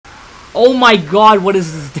Oh my god, what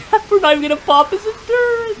is this death? We're not even gonna pop his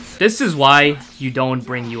endurance. This is why you don't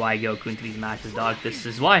bring UI Goku into these matches, dog. This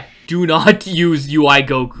is why. Do not use UI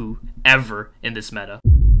Goku ever in this meta.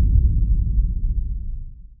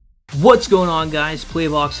 What's going on, guys?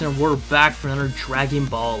 Playbox, and we're back for another Dragon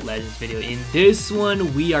Ball Legends video. In this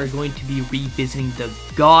one, we are going to be revisiting the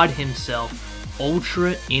god himself,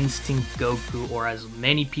 Ultra Instinct Goku, or as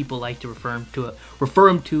many people like to refer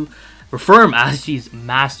him as he's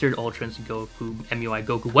Mastered Ultra Instinct Goku, MUI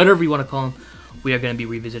Goku, whatever you want to call him. We are going to be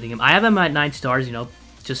revisiting him. I have him at 9 stars, you know,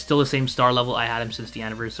 just still the same star level I had him since the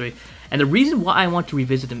anniversary. And the reason why I want to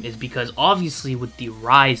revisit him is because obviously with the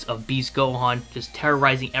rise of Beast Gohan just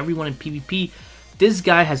terrorizing everyone in PvP, this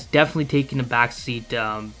guy has definitely taken a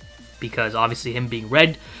backseat because obviously him being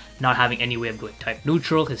red, not having any way of going type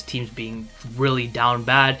neutral, his team's being really down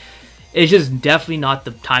bad. It's just definitely not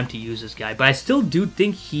the time to use this guy. But I still do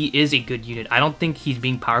think he is a good unit. I don't think he's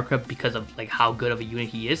being power crept because of like how good of a unit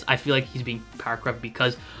he is. I feel like he's being power crept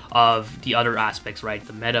because of the other aspects, right?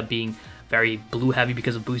 The meta being very blue heavy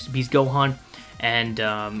because of Beast Gohan, and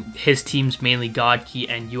his team's mainly God Key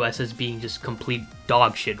and USS being just complete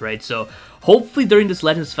dog shit, right? So hopefully during this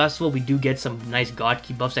Legends Festival we do get some nice God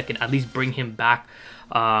Key buffs that can at least bring him back,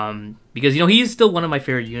 because, you know, he is still one of my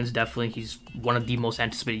favorite units. Definitely he's one of the most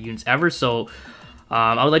anticipated units ever, so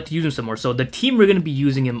I would like to use him some more. So the team we're going to be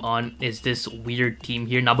using him on is this weird team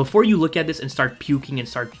here. Now before you look at this and start puking and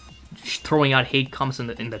start throwing out hate comments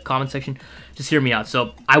in the comment section, just hear me out.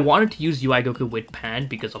 So I wanted to use UI Goku with Pan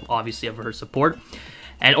because of obviously of her support,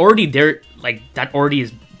 and already there, like, that already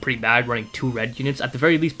is pretty bad running 2 red units. At the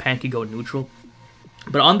very least Pan could go neutral.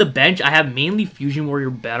 But on the bench I have mainly Fusion Warrior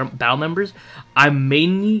battle members. I'm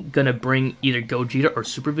mainly gonna bring either Gogeta or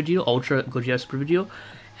Super Vegito, Ultra Gogeta, Super Vegito,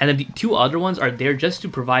 and then the 2 other ones are there just to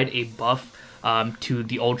provide a buff to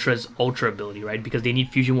the Ultra's Ultra ability, right? Because they need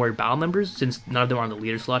Fusion Warrior battle members since none of them are on the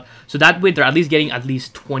leader slot. So that way they're at least getting at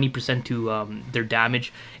least 20% to their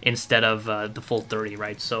damage instead of the full 30,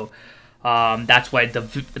 right? So that's why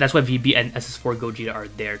VB and SS4 Gogeta are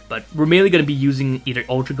there. But we're mainly going to be using either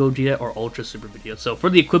Ultra Gogeta or Ultra Super Vegeta. So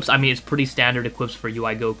for the equips, I mean, it's pretty standard equips for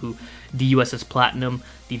UI Goku, the USS Platinum,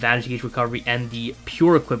 the Vantage Gauge Recovery, and the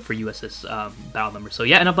pure equip for USS battle members. So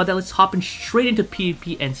yeah, enough about that. Let's hop in straight into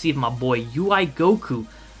PvP and see if my boy UI Goku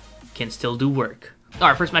can still do work.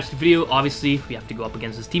 Alright, first match of the video, obviously we have to go up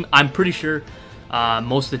against this team. I'm pretty sure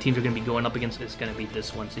most of the teams are going to be going up against is going to be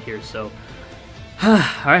this one here. So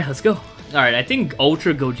alright, let's go. Alright, I think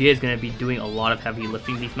Ultra Gogeta is going to be doing a lot of heavy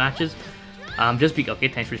lifting these matches. Okay,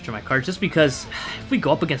 thanks for restoring my cards. Just because if we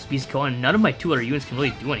go up against Beast Gohan, none of my 2 other units can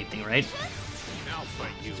really do anything, right?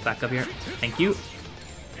 Let's back up here. Thank you.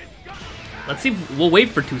 Let's see if we'll wait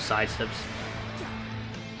for 2 side steps.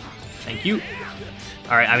 Thank you.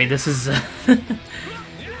 Alright, I mean, this is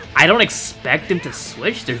I don't expect him to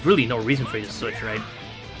switch. There's really no reason for you to switch, right?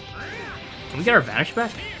 Can we get our Vanish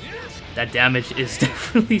back? That damage is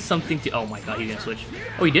definitely something to... Oh my god, he didn't switch.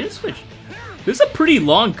 Oh, he didn't switch. This is a pretty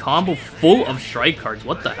long combo full of strike cards.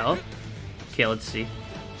 What the hell? Okay, let's see.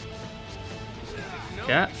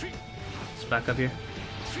 Okay. Let's back up here.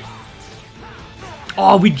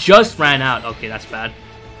 Oh, we just ran out. Okay, that's bad.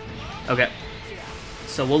 Okay.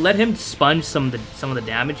 So we'll let him sponge some of the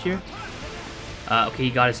damage here. Okay, he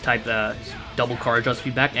got his type double card adjust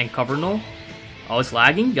feedback and cover null. Oh, it's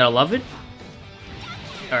lagging. You gotta love it.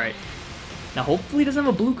 Alright. Now, hopefully he doesn't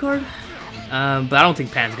have a blue card. But I don't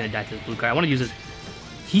think Pan's gonna die to his blue card. I want to use his...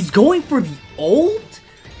 He's going for the ult?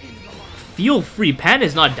 Feel free. Pan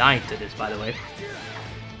is not dying to this, by the way.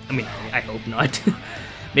 I mean, I hope not.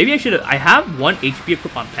 Maybe I should have... I have 1 HP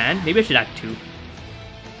equip on Pan. Maybe I should add 2.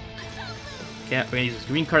 Okay, we're gonna use this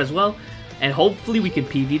green card as well. And hopefully we can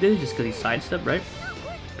PV this just because he's sidestep, right?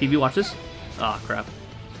 PV, watch this. Oh, crap.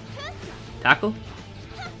 Tackle.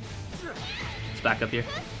 Let's back up here.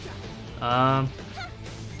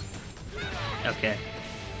 Okay.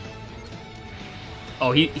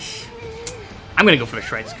 Oh, I'm gonna go for the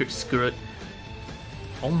shrine. Screw it.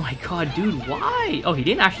 Oh my god, dude, why? Oh, he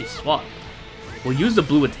didn't actually swap. We'll use the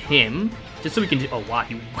blue with him, just so we can do... Oh, wow,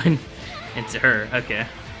 he went into her. Okay.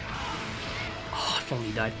 Oh, if only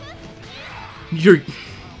he died.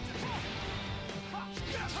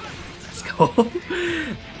 Let's go.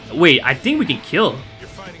 Wait, I think we can kill.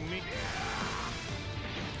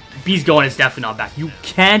 Beast Gohan is definitely not back. You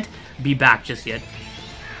can't be back just yet.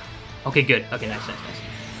 Okay, good. Okay, nice.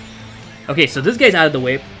 Okay, so this guy's out of the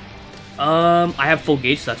way. I have full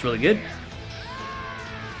gauge, so that's really good.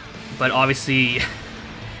 But obviously,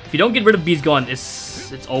 if you don't get rid of Beast Gohan,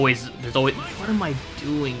 there's always... What am I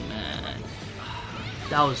doing, man?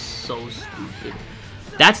 That was so stupid.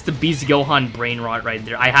 That's the Beast Gohan brain rot right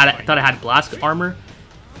there. I thought I had blast armor,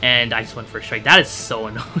 and I just went for a strike. That is so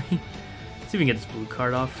annoying. Let's see if we can get this blue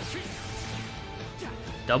card off.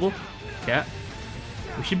 Double? Okay.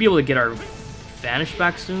 We should be able to get our vanish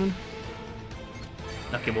back soon.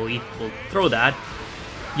 Okay, we'll throw that.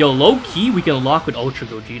 Yo, low key, we can lock with Ultra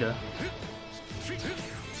Gogeta.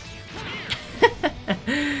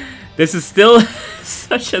 This is still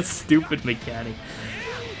such a stupid mechanic.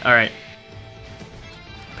 Alright.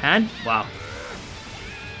 Pan? Wow.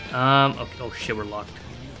 Okay. Oh shit, we're locked.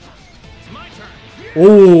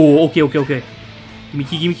 Oh, okay. Give me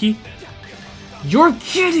key. You're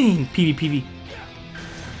kidding! PV.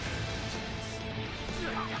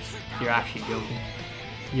 You're actually joking.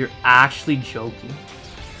 You're actually joking.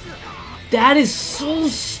 That is so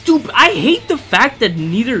stupid. I hate the fact that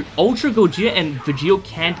neither Ultra Gogeta and Vegito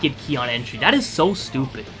can't get key on entry. That is so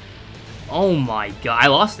stupid. Oh my god. I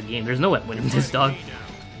lost the game. There's no way I'm winning this, dog.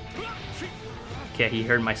 Okay, he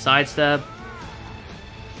heard my sidestep.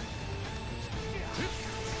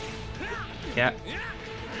 Yeah.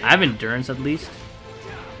 I have endurance at least.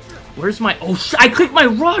 Where's my... Oh, I clicked my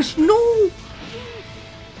rush! No!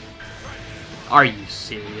 Are you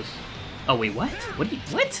serious? Oh, wait, what?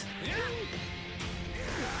 What?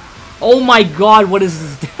 Oh my god, what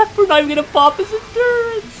is this? We're not even gonna pop his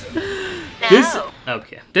endurance! No.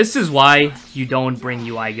 Okay. This is why you don't bring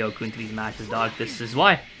UI Goku into these matches, dog. This is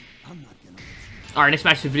why. Alright, next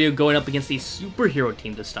match of the video, going up against a superhero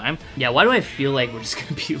team this time. Yeah, why do I feel like we're just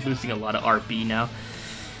gonna be losing a lot of RB now?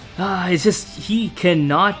 It's just, he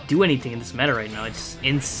cannot do anything in this meta right now. It's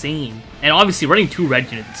insane. And obviously, running 2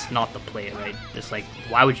 red units is not the play, right? It's like,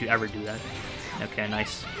 why would you ever do that? Okay,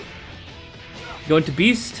 nice. Going to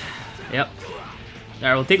Beast. Yep.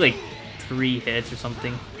 Alright, we'll take like 3 hits or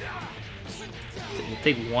something. We'll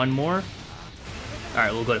take 1 more.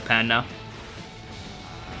 Alright, we'll go to Pan now.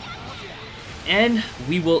 And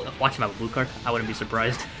we will... Watch him have a blue card. I wouldn't be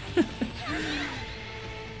surprised.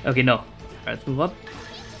 Okay, no. Alright, let's move up.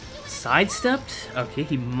 Sidestepped. Okay,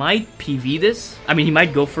 he might PV this. I mean, he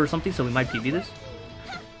might go for something, so we might PV this.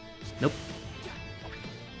 Nope.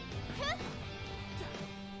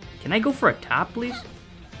 Can I go for a tap, please?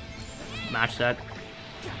 Match that.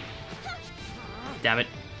 Damn it.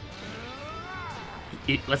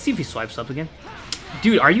 Let's see if he swipes up again.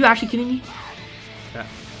 Dude, are you actually kidding me? Okay.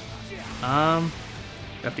 We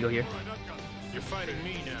have to go here. You're fighting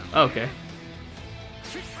me now. Oh, okay.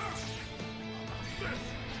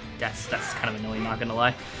 That's kind of annoying, not gonna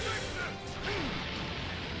lie.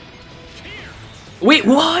 Wait,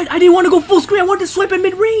 what? I didn't want to go full screen. I wanted to swipe at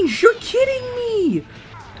mid-range. You're kidding me.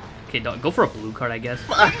 Okay, go for a blue card, I guess.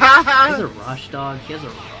 He has a rush, dog. He has a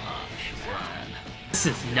rush, man. This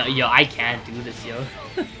is no, yo. I can't do this, yo.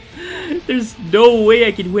 There's no way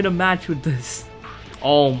I can win a match with this.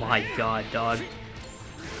 Oh my god, dog.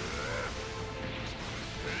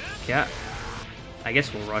 Yeah. I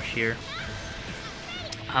guess we'll rush here.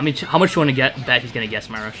 How much do you want to bet he's gonna guess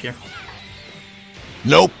my rush here?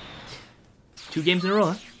 Nope. 2 games in a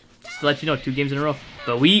row, huh? Just to let you know, 2 games in a row.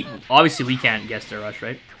 But obviously we can't guess their rush,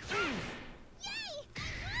 right?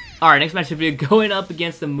 Alright, next match of the video, going up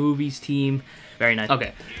against the movies team. Very nice.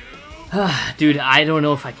 Okay. Dude, I don't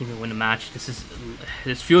know if I can even win a match.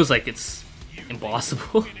 This feels like it's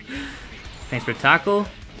impossible. Thanks for tackle.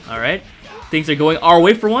 Alright. Things are going our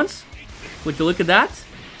way for once. Would you look at that?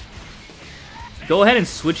 Go ahead and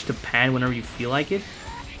switch to Pan whenever you feel like it.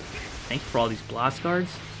 Thank you for all these blast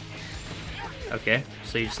cards. Okay,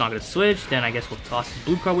 so you're just not gonna switch. Then I guess we'll toss this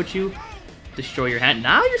blue card with you. Destroy your hand.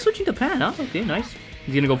 Now you're switching to Pan, huh? Okay, nice.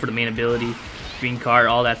 He's gonna go for the main ability, green card,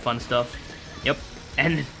 all that fun stuff. Yep.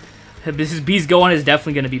 And this is Beast Gohan is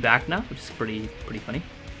definitely gonna be back now, which is pretty funny.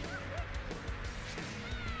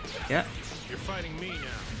 Yeah. You're fighting me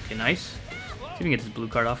now. Okay, nice. See if we can get this blue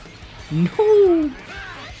card off. No.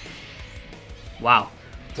 Wow.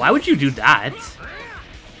 Why would you do that?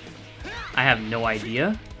 I have no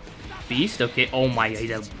idea. Beast, okay. Oh my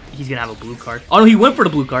god, he's gonna have a blue card. Oh no, he went for the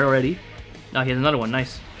blue card already. No, he has another one.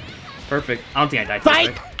 Nice. Perfect. I don't think I died.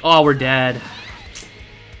 Right? Oh, we're dead.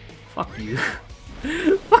 Fuck you.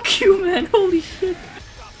 Fuck you, man. Holy shit.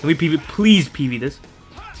 Can we PV? Please PV this.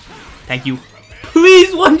 Thank you.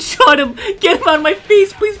 Please one-shot him. Get him out of my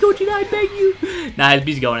face. Please, Gogeta, I beg you. Nah, his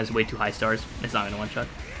Beast going is way too high stars. It's not gonna one-shot.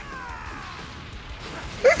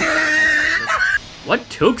 What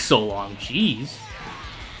took so long? Jeez.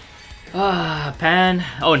 Pan.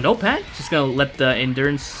 Oh, no Pan? Just gonna let the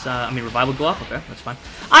endurance, revival go off? Okay, that's fine.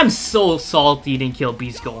 I'm so salty he didn't kill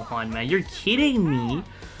Beast Gohan, man. You're kidding me.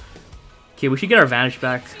 Okay, we should get our advantage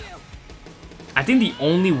back. I think the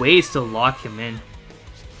only way is to lock him in.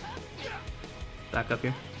 Back up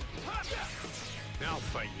here. I'll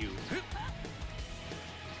fight you.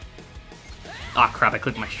 Ah, crap, I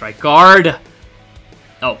clicked my strike guard.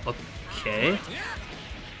 Oh, okay.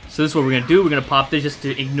 So this is what we're gonna do. We're gonna pop this just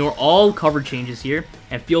to ignore all cover changes here.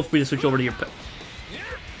 And feel free to switch over to your...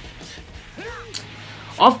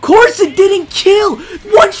 Of course it didn't kill!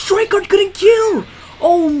 One strike guard couldn't kill!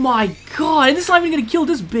 Oh my god, and this is not even gonna kill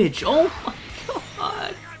this bitch. Oh my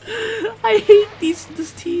god. I hate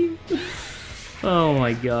this team. Oh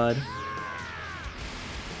my god.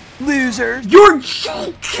 Loser! You're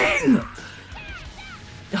joking!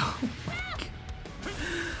 Oh my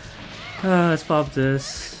god. Let's pop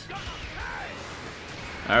this.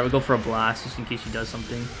 Alright, we'll go for a blast just in case she does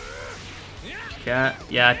something. Okay.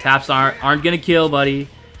 Yeah, taps aren't gonna kill, buddy.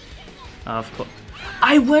 Of course.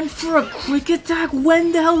 I went for a quick attack.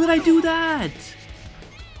 When the hell did I do that?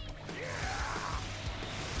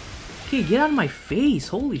 Okay, get out of my face.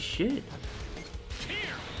 Holy shit.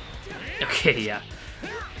 Okay, yeah.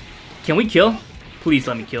 Can we kill? Please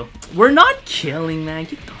let me kill. We're not killing, man.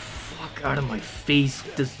 Get the fuck out of my face.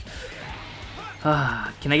 This.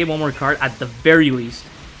 Can I get one more card? At the very least.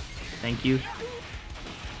 Thank you.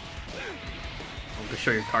 I'll just show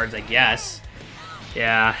your cards, I guess.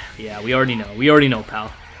 Yeah, we already know. We already know,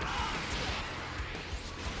 pal.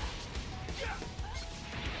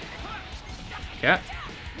 Okay.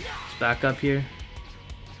 Let's back up here.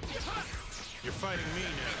 You're fighting me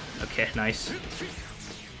now. Okay, nice.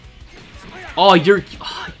 Oh, you're...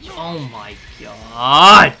 Oh my god.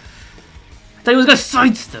 I thought he was gonna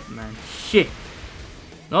sidestep, man. Shit.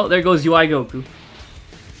 Oh, there goes UI Goku.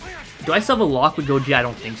 Do I still have a lock with Goji? I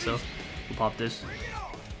don't think so. We'll pop this.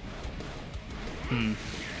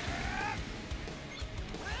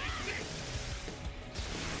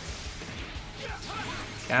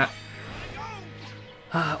 Yeah.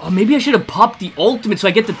 Oh, maybe I should have popped the ultimate so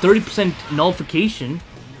I get the 30% nullification.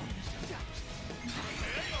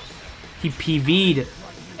 He PV'd.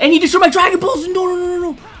 And he destroyed my Dragon Balls!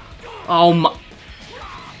 No. Oh my... Oh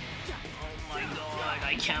my god,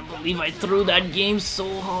 I can't believe I threw that game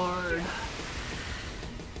so hard.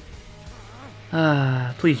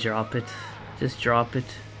 Please drop it. Just drop it.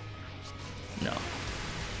 No.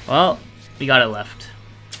 Well, we got it left.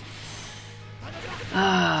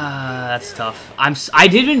 That's tough. I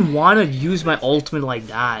didn't want to use my ultimate like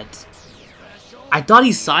that. I thought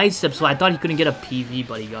he sidestepped, so I thought he couldn't get a PV,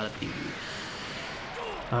 but he got a PV.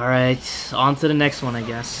 Alright, on to the next one, I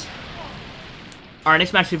guess. Alright,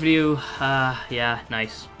 next match video. Yeah,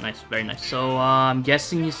 nice, very nice. So, I'm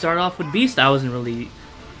guessing you start off with Beast. I wasn't really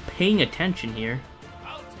paying attention here.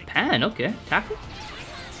 Pan, okay. Tackle.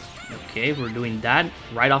 Okay, we're doing that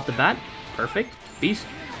right off the bat. Perfect. Beast.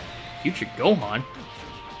 Future Gohan.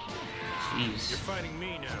 Jeez. You're fighting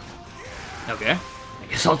me now. Okay. I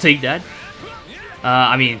guess I'll take that.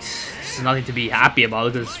 I mean, this is nothing to be happy about.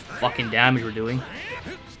 Look at this fucking damage we're doing.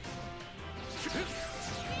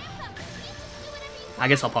 I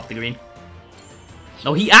guess I'll pop the green.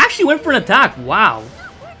 No, he actually went for an attack. Wow.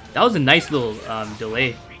 That was a nice little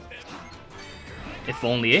delay. If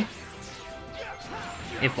only, eh?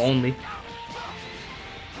 If only.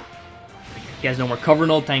 He has no more cover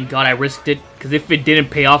null. Thank God I risked it. Because if it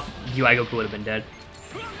didn't pay off, UI Goku would have been dead.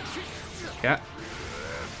 Okay.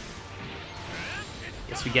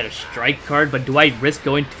 Guess we get a strike card, but do I risk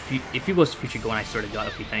going to... If he goes to Future Gohan, I sort of got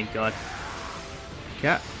it. Okay, thank God.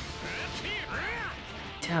 Okay.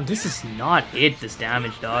 Damn, this is not it, this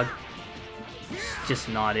damage, dog. It's just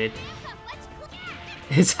not it.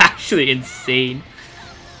 It's actually insane.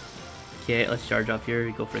 Okay, let's charge up here.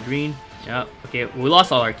 We go for green. Yeah, okay, we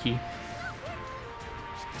lost all our ki.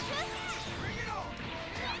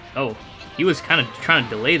 Oh, he was kind of trying to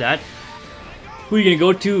delay that. Who are you going to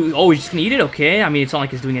go to? Oh, he's just going to eat it? Okay, I mean, it's not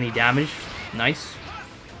like he's doing any damage. Nice.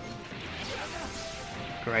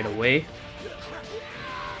 Right away.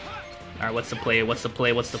 Alright, what's the play? What's the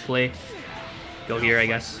play? What's the play? Go here, I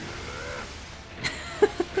guess.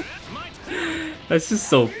 That's just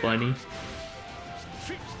so funny.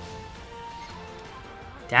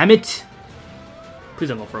 Damn it! Please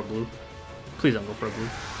don't go for a blue. Please don't go for a blue.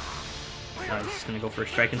 I'm just gonna go for a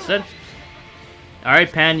strike instead.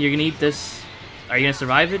 Alright, Pan, you're gonna eat this. Are you gonna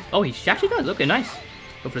survive it? Oh, he actually does. Okay, nice.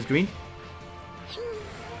 Go for his green.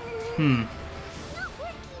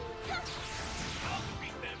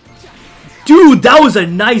 Dude, that was a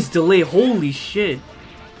nice delay. Holy shit.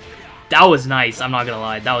 That was nice. I'm not gonna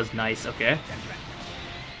lie. That was nice. Okay.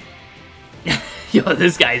 Yo,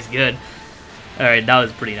 this guy's good. Alright, that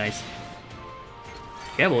was pretty nice.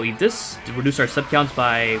 Okay, we'll eat this to reduce our sub counts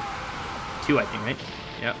by 2, I think, right?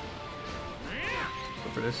 Yep. Go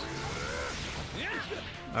for this.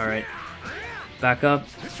 Alright. Back up.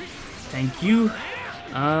 Thank you.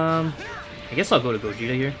 I guess I'll go to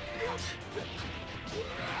Gogeta here.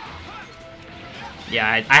 Yeah,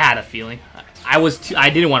 I had a feeling. I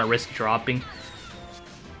didn't want to risk dropping.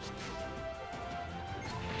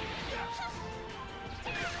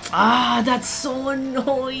 Ah, that's so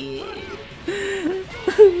annoying.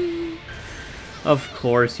 Of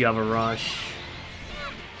course you have a rush.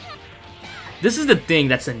 This is the thing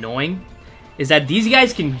that's annoying, is that these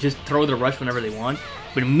guys can just throw the rush whenever they want.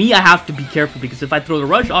 But me, I have to be careful, because if I throw the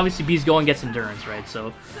rush, obviously Beast Gohan gets endurance, right?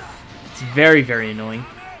 So it's very, very annoying.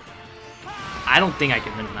 I don't think I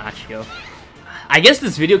can win a match, yo. I guess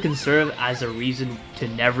this video can serve as a reason to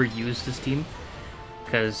never use this team,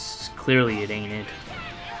 because clearly it ain't it.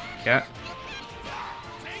 Okay.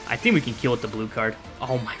 I think we can kill with the blue card.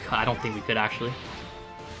 Oh my god, I don't think we could actually.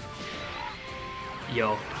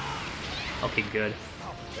 Yo. Okay, good.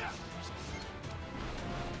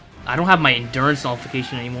 I don't have my endurance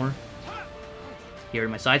nullification anymore. Here,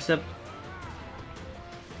 my sidestep.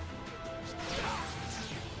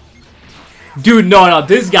 Dude, no,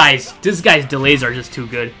 this guy's delays are just too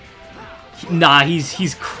good. Nah,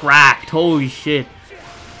 he's cracked. Holy shit.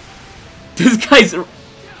 This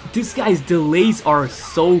guy's delays are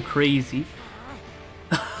so crazy.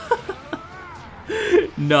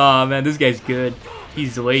 Nah, man, this guy's good.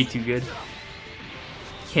 He's way too good.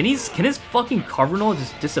 Can his fucking cover null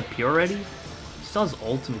just disappear already? He still has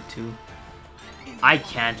ultimate too. I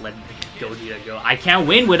can't let Gogeta go. I can't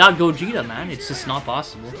win without Gogeta, man. It's just not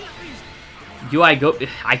possible. I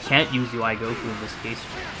can't use UI Goku in this case.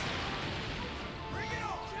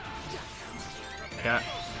 Okay.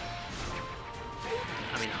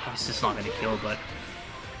 I mean, it's just not gonna kill, but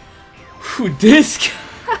this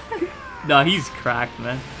guy. No, he's cracked,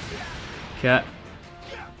 man. Okay.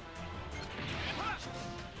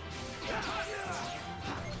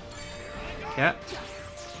 Okay.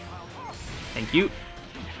 Thank you.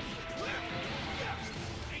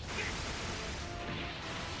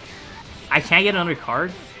 I can't get another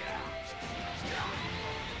card.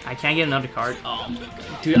 I can't get another card. Oh my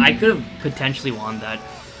god. Dude, I could have potentially won that.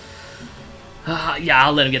 Yeah,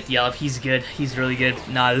 I'll let him get the LF. He's good. He's really good.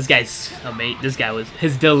 Nah, this guy's amazing.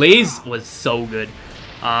 His delays was so good.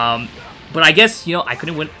 But I guess, you know, I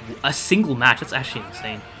couldn't win a single match. That's actually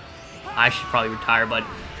insane. I should probably retire, but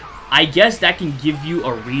I guess that can give you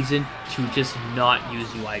a reason to just not use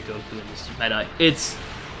UI Goku in this meta. It's,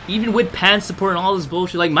 even with pan support and all this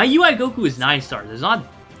bullshit, like, my UI Goku is 9 stars. It's not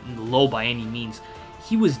low by any means.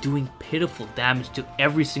 He was doing pitiful damage to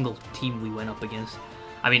every single team we went up against.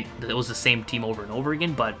 I mean, it was the same team over and over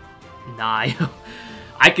again, but nah,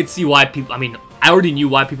 I could see why people, I mean, I already knew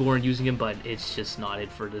why people weren't using him, but it's just not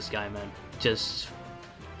it for this guy, man. Just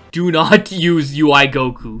do not use UI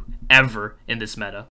Goku ever in this meta.